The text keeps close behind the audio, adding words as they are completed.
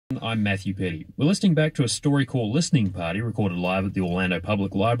I'm Matthew Petty. We're listening back to a StoryCorp listening party recorded live at the Orlando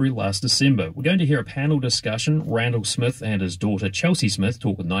Public Library last December. We're going to hear a panel discussion. Randall Smith and his daughter Chelsea Smith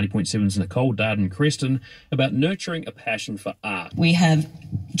talk with 90.7's Nicole Darden-Creston about nurturing a passion for art. We have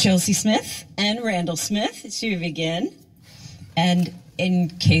Chelsea Smith and Randall Smith to begin. And in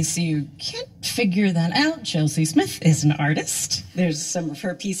case you can't figure that out, Chelsea Smith is an artist. There's some of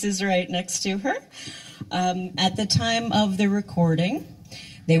her pieces right next to her. At the time of the recording,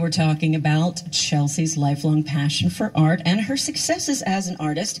 they were talking about Chelsea's lifelong passion for art and her successes as an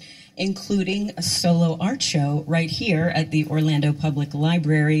artist, including a solo art show right here at the Orlando Public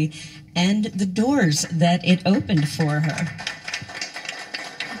Library and the doors that it opened for her.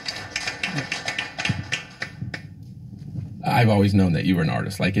 I've always known that you were an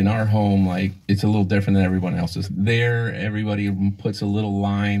artist. Like in our home, like it's a little different than everyone else's. There, everybody puts a little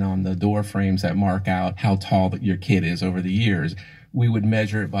line on the door frames that mark out how tall your kid is over the years. We would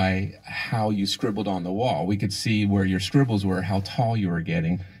measure it by how you scribbled on the wall. We could see where your scribbles were, how tall you were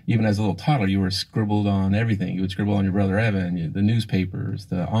getting. Even as a little toddler, you were scribbled on everything. You would scribble on your brother Evan, the newspapers,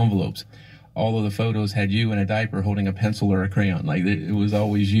 the envelopes. All of the photos had you in a diaper holding a pencil or a crayon. Like it was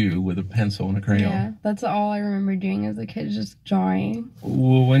always you with a pencil and a crayon. Yeah, that's all I remember doing as a kid, just drawing.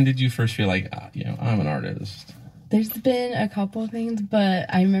 Well, when did you first feel like, I'm an artist? There's been a couple of things,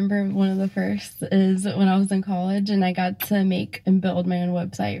 but I remember one of the first is when I was in college and I got to make and build my own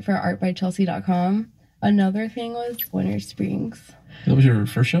website for artbychelsea.com. Another thing was Winter Springs. That was your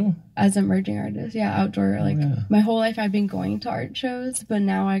first show? As an emerging artist, yeah, outdoor. My whole life I've been going to art shows, but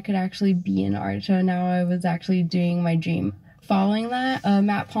now I could actually be in an art show. Now I was actually doing my dream. Following that,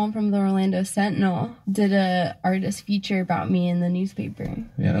 Matt Palm from the Orlando Sentinel did a artist feature about me in the newspaper.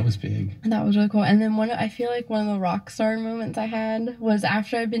 Yeah, that was big. And that was really cool. And then I feel like one of the rock star moments I had was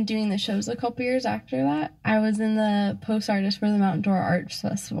after I'd been doing the shows a couple years after that, I was in the post artist for the Mountain Door Arts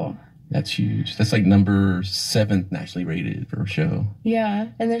Festival. That's huge. That's like number 7th nationally rated for a show. Yeah,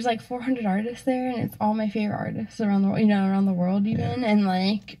 and there's like 400 artists there, and it's all my favorite artists around the world even. Yeah. And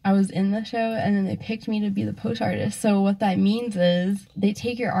I was in the show, and then they picked me to be the post artist. So what that means is they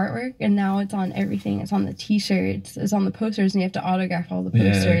take your artwork, and now it's on everything. It's on the T-shirts, it's on the posters, and you have to autograph all the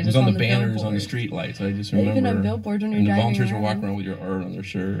posters. Yeah, it's on the banners, on the street lights. I just remember. Even on billboards when you're driving the volunteers around. were walking around with your art on their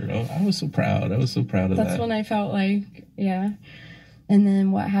shirt. Oh, I was so proud. Of that. That's when I felt like, yeah. And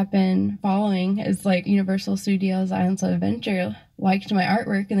then what happened following is Universal Studios Islands of Adventure liked my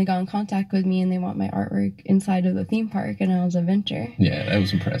artwork and they got in contact with me and they want my artwork inside of the theme park in Islands of Adventure. Yeah, that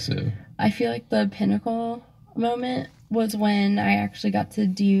was impressive. I feel like the pinnacle moment was when I actually got to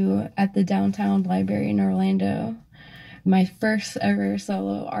do at the downtown library in Orlando my first ever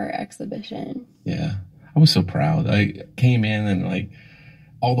solo art exhibition. Yeah, I was so proud. I came in and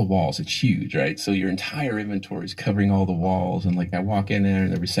all the walls, it's huge, right? So your entire inventory is covering all the walls. And I walk in there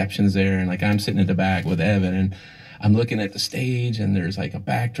and the reception's there and I'm sitting at the back with Evan and I'm looking at the stage and there's a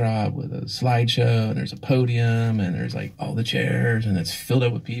backdrop with a slideshow and there's a podium and there's all the chairs and it's filled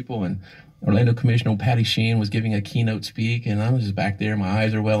up with people. And Orlando Commissioner Patty Sheen was giving a keynote speak and I was just back there. My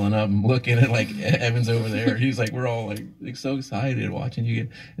eyes are welling up. I'm looking at Evan's over there. He's we're all so excited watching you.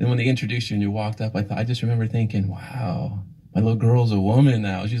 And when they introduced you and you walked up, I just remember thinking, wow. My little girl's a woman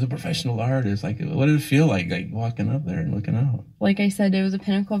now. She's a professional artist. What did it feel like walking up there and looking out? Like I said, it was a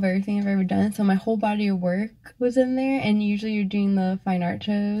pinnacle of everything I've ever done. So my whole body of work was in there. And usually you're doing the fine art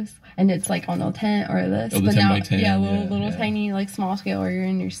shows. And it's on a tent or this. Oh, the 10 by 10. Yeah, little tiny, small scale where you're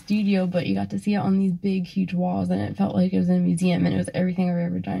in your studio. But you got to see it on these big, huge walls. And it felt like it was in a museum. And it was everything I've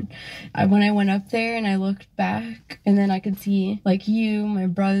ever done. When I went up there and I looked back. And then I could see, you, my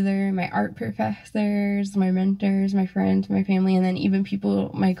brother, my art professors, my mentors, my friends, my family, and then even people,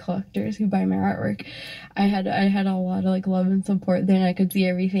 my collectors who buy my artwork. I had a lot of love and support there, and I could see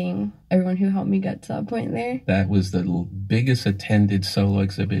everyone who helped me get to that point there. That was the biggest attended solo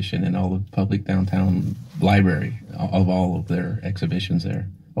exhibition in all of public downtown library of all of their exhibitions there.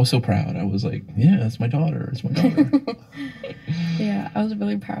 I was so proud. I was yeah, that's my daughter. It's my daughter. Yeah, I was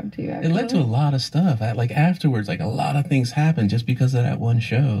really proud too. Actually. It led to a lot of stuff. Afterwards, a lot of things happened just because of that one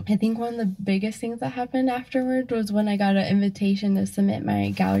show. I think one of the biggest things that happened afterward was when I got an invitation to submit my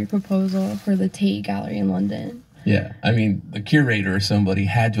gallery proposal for the Tate Gallery in London. Yeah, the curator or somebody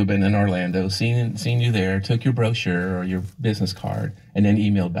had to have been in Orlando, seen you there, took your brochure or your business card, and then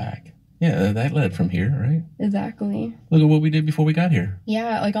emailed back. Yeah, that led from here, right? Exactly. Look at what we did before we got here.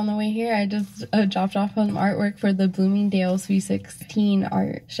 Yeah, like on the way here, I just dropped off some artwork for the Bloomingdale Sweet 16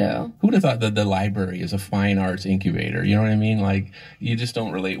 art show. Who would have thought that the library is a fine arts incubator? You know what I mean? Like, you just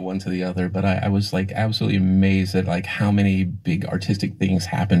don't relate one to the other. But I was like absolutely amazed at like how many big artistic things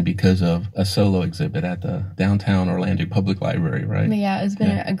happen because of a solo exhibit at the downtown Orlando Public Library, right? But yeah, it's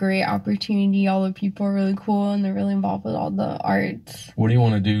been a great opportunity. All the people are really cool and they're really involved with all the art. What do you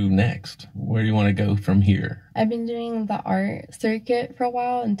want to do next? Where do you want to go from here? I've been doing the art circuit for a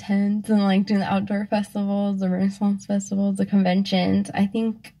while in tents and like doing the outdoor festivals, the Renaissance festivals, the conventions. I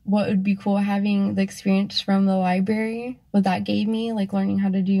think what would be cool having the experience from the library, what that gave me, like learning how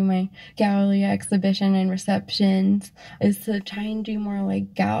to do my gallery exhibition and receptions, is to try and do more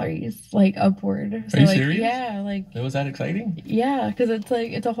like galleries, like upward. So, Are you like, serious? Yeah, like. Was that exciting? Yeah, because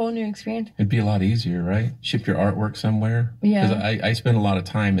it's a whole new experience. It'd be a lot easier, right? Ship your artwork somewhere. Yeah. Because I spend a lot of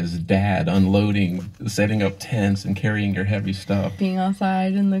time as dad unloading, setting up tents and carrying your heavy stuff. Being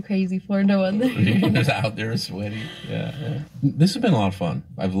outside in the crazy Florida weather. Just out there sweaty. Yeah. This has been a lot of fun.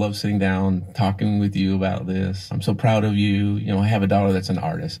 I've loved sitting down, talking with you about this. I'm so proud of you. You know, I have a daughter that's an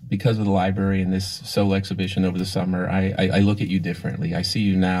artist. Because of the library and this solo exhibition over the summer, I look at you differently. I see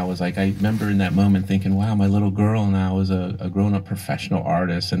you now as like, I remember in that moment thinking, wow, my little girl now is a grown-up professional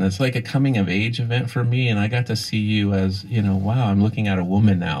artist. And it's like a coming-of-age event for me. And I got to see you as, you know, wow, I'm looking at a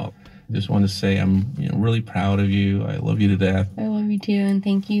woman now. Just want to say I'm really proud of you. I love you to death. I love you too, and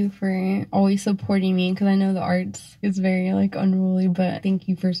thank you for always supporting me, because I know the arts is very like unruly, but thank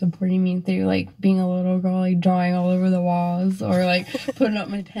you for supporting me through like being a little girl, like drawing all over the walls or like putting up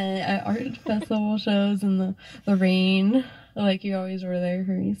my tent at art festival shows in the rain. Like, you always were there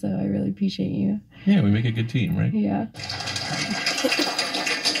for me, so I really appreciate you. Yeah, we make a good team, right? Yeah.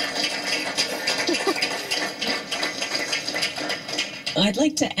 I'd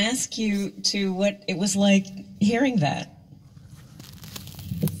like to ask you to what it was like hearing that.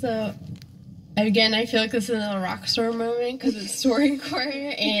 So, again, I feel like this is a rock star moment because it's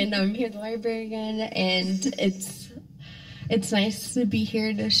StoryCorp, and I'm here at the library again, and it's nice to be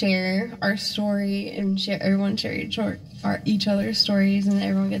here to share our story and everyone share each other's stories, and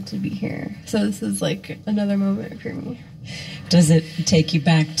everyone gets to be here. So this is like another moment for me. Does it take you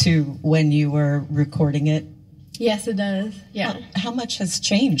back to when you were recording it? Yes, it does. Yeah. How much has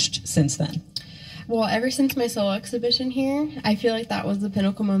changed since then? Well, ever since my solo exhibition here, I feel like that was the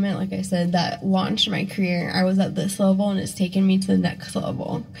pinnacle moment, like I said, that launched my career. I was at this level, and it's taken me to the next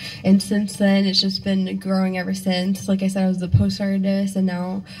level. And since then, it's just been growing ever since. Like I said, I was a post artist, and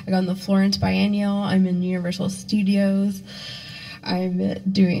now I got in the Florence Biennial. I'm in Universal Studios. I'm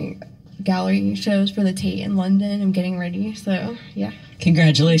doing gallery shows for the Tate in London. I'm getting ready, so yeah.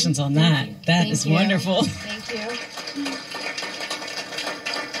 Congratulations on that. That is wonderful. Thank you.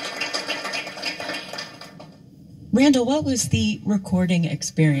 Randall, what was the recording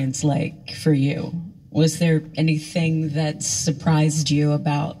experience like for you? Was there anything that surprised you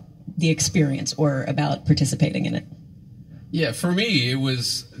about the experience or about participating in it? Yeah, for me,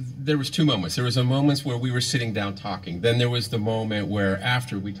 there was two moments. There was a moment where we were sitting down talking. Then there was the moment where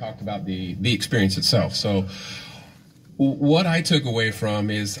after we talked about the experience itself. So what I took away from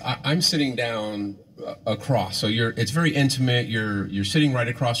is I'm sitting down across. So it's very intimate. You're sitting right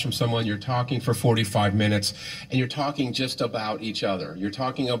across from someone. You're talking for 45 minutes, and you're talking just about each other. You're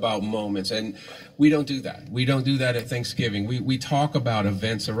talking about moments, and we don't do that. We don't do that at Thanksgiving. We talk about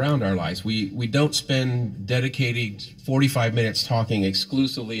events around our lives. We don't spend dedicated 45 minutes talking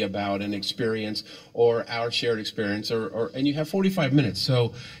exclusively about an experience or our shared experience, and you have 45 minutes.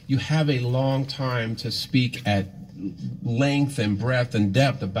 So you have a long time to speak at length and breadth and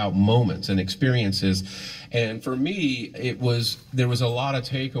depth about moments and experiences. And for me, there was a lot of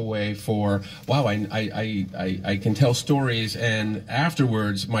takeaway for, wow, I can tell stories. And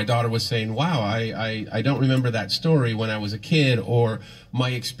afterwards, my daughter was saying, wow, I don't remember that story when I was a kid, or my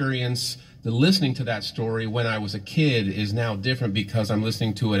experience listening to that story when I was a kid is now different because I'm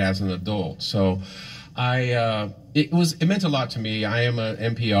listening to it as an adult. So it meant a lot to me. I am a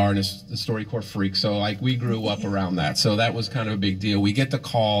NPR and a StoryCorp freak, so like we grew up around that. So that was kind of a big deal. We get the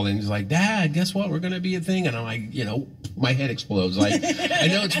call and he's like, "Dad, guess what? We're going to be a thing." And I'm like, my head explodes. Like, I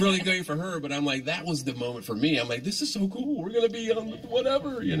know it's really great for her, but I'm like, that was the moment for me. I'm like, this is so cool. We're going to be on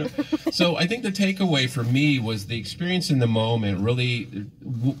whatever, So I think the takeaway for me was the experience in the moment. Really,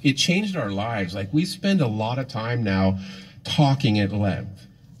 it changed our lives. Like, we spend a lot of time now talking at length,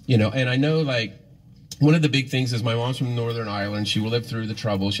 and I know, like, one of the big things is my mom's from Northern Ireland. She lived through the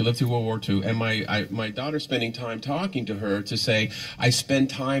Troubles. She lived through World War II. And my daughter spending time talking to her to say, I spend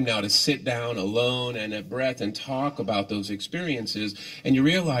time now to sit down alone and at breath and talk about those experiences. And you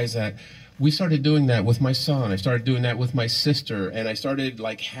realize that we started doing that with my son. I started doing that with my sister. And I started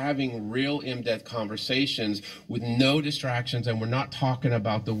like having real in-depth conversations with no distractions. And we're not talking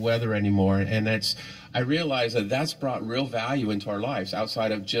about the weather anymore. And I realized that that's brought real value into our lives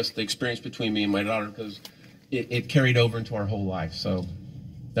outside of just the experience between me and my daughter, because it carried over into our whole life. So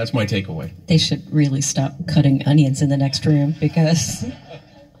that's my takeaway. They should really stop cutting onions in the next room, because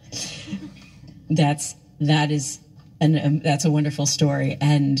that's a wonderful story.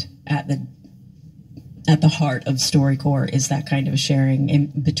 And at the heart of StoryCorp is that kind of sharing in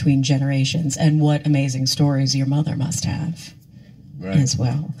between generations. And what amazing stories your mother must have as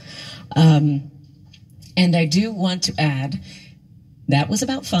well. And I do want to add, that was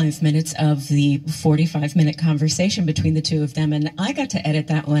about 5 minutes of the 45-minute conversation between the two of them. And I got to edit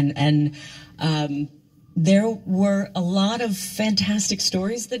that one. And there were a lot of fantastic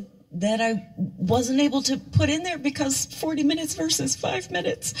stories that I wasn't able to put in there because 40 minutes versus 5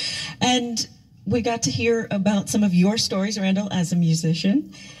 minutes. And we got to hear about some of your stories, Randall, as a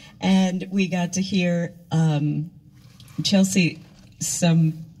musician. And we got to hear, Chelsea,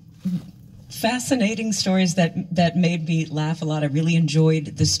 some fascinating stories that made me laugh a lot. I really enjoyed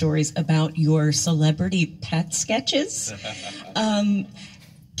the stories about your celebrity pet sketches.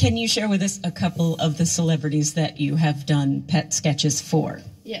 Can you share with us a couple of the celebrities that you have done pet sketches for?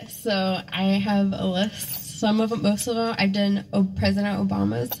 Yes, so I have a list. Most of them, I've done President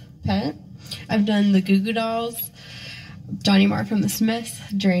Obama's pet. I've done the Goo Goo Dolls, Johnny Marr from the Smiths,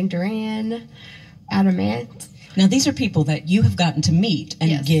 Duran Duran, Adamant. Now, these are people that you have gotten to meet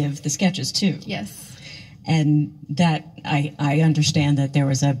and give the sketches to. Yes. And that, I understand that there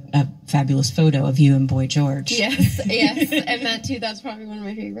was a fabulous photo of you and Boy George. Yes. And that, too, that's probably one of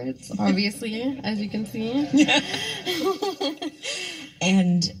my favorites, obviously, as you can see.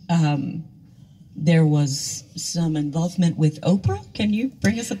 And there was some involvement with Oprah. Can you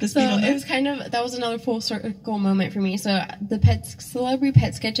bring us up to speed on that? It was that was another full circle moment for me. So the celebrity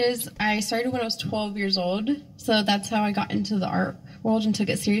pet sketches, I started when I was 12 years old. So that's how I got into the art world and took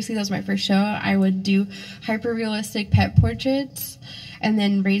it seriously. That was my first show. I would do hyper-realistic pet portraits and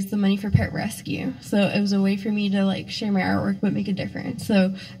then raise the money for pet rescue. So it was a way for me to like share my artwork but make a difference.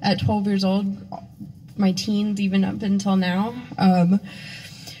 So at 12 years old, my teens, even up until now,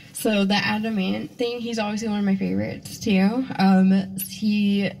 so the Adamant thing, he's obviously one of my favorites too.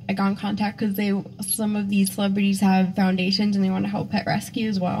 I got in contact because some of these celebrities have foundations and they want to help pet rescue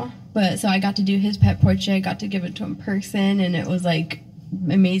as well. So I got to do his pet portrait, I got to give it to him in person, and it was like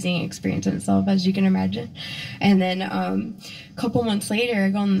amazing experience in itself, as you can imagine. And then a couple months later, I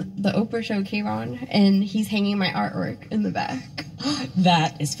go on the Oprah show came on, and he's hanging my artwork in the back.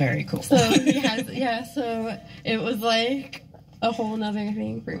 That is very cool. So he has, so it was like a whole nother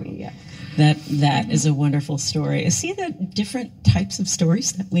thing for me, That is a wonderful story. See the different types of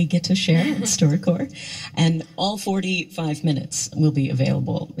stories that we get to share at StoryCorp? And all 45 minutes will be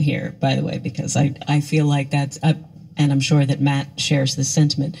available here, by the way, because I feel like that's, and I'm sure that Matt shares this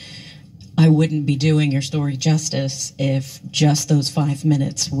sentiment, I wouldn't be doing your story justice if just those 5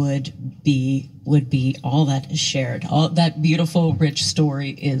 minutes would be all that is shared. All that beautiful, rich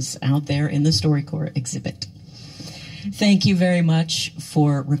story is out there in the StoryCorp exhibit. Thank you very much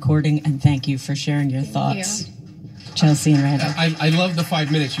for recording, and thank you for sharing your thoughts, Chelsea and Randall. I love the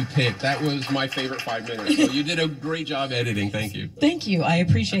 5 minutes you picked. That was my favorite 5 minutes. So you did a great job editing. Thank you. Thank you. I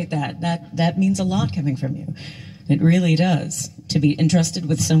appreciate that. That means a lot coming from you. It really does. To be entrusted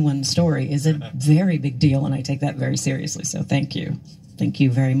with someone's story is a very big deal, and I take that very seriously. So thank you. Thank you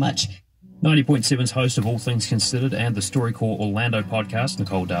very much. 90.7's host of All Things Considered and the StoryCorp Orlando podcast,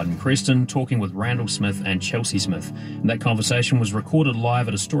 Nicole Darden-Creston, talking with Randall Smith and Chelsea Smith. And that conversation was recorded live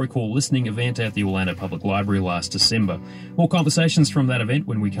at a StoryCorp listening event at the Orlando Public Library last December. More conversations from that event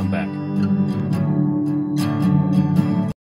when we come back.